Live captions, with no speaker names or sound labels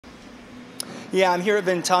Yeah, I'm here at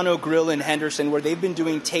Ventano Grill in Henderson, where they've been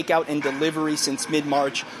doing takeout and delivery since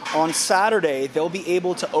mid-March. On Saturday, they'll be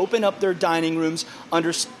able to open up their dining rooms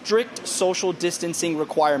under strict social distancing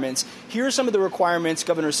requirements. Here are some of the requirements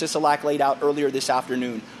Governor Sisolak laid out earlier this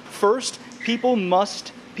afternoon. First, people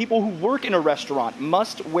who work in a restaurant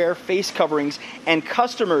must wear face coverings, and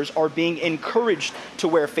customers are being encouraged to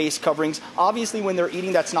wear face coverings. Obviously, when they're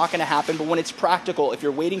eating, that's not going to happen, but when it's practical, if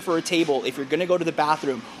you're waiting for a table, if you're going to go to the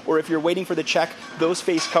bathroom, or if you're waiting for the check, those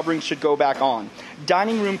face coverings should go back on.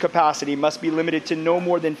 Dining room capacity must be limited to no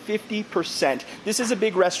more than 50%. This is a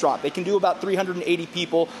big restaurant. They can do about 380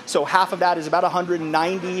 people, so half of that is about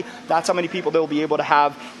 190. That's how many people they'll be able to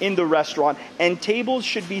have in the restaurant. And tables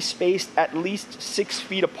should be spaced at least 6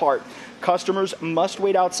 feet apart. Customers must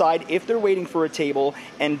wait outside if they're waiting for a table,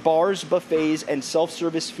 and bars, buffets, and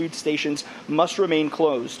self-service food stations must remain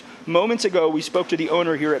closed. Moments ago, we spoke to the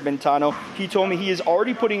owner here at Ventano. He told me he is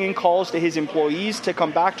already putting in calls to his employees to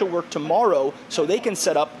come back to work tomorrow so they can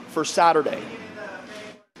set up for Saturday.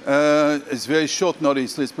 It's very short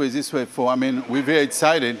notice, let's put it this way. We're very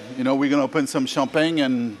excited. We're going to open some champagne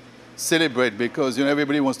and celebrate because,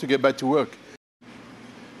 everybody wants to get back to work.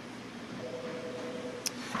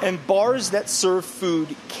 And bars that serve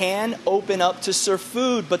food can open up to serve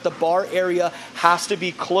food, but the bar area has to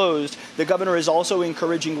be closed. The governor is also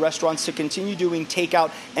encouraging restaurants to continue doing takeout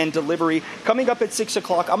and delivery. Coming up at 6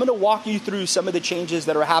 o'clock, I'm going to walk you through some of the changes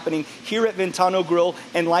that are happening here at Ventano Grill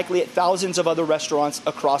and likely at thousands of other restaurants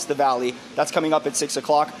across the valley. That's coming up at 6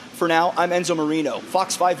 o'clock. For now, I'm Enzo Marino,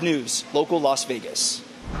 Fox 5 News, local Las Vegas.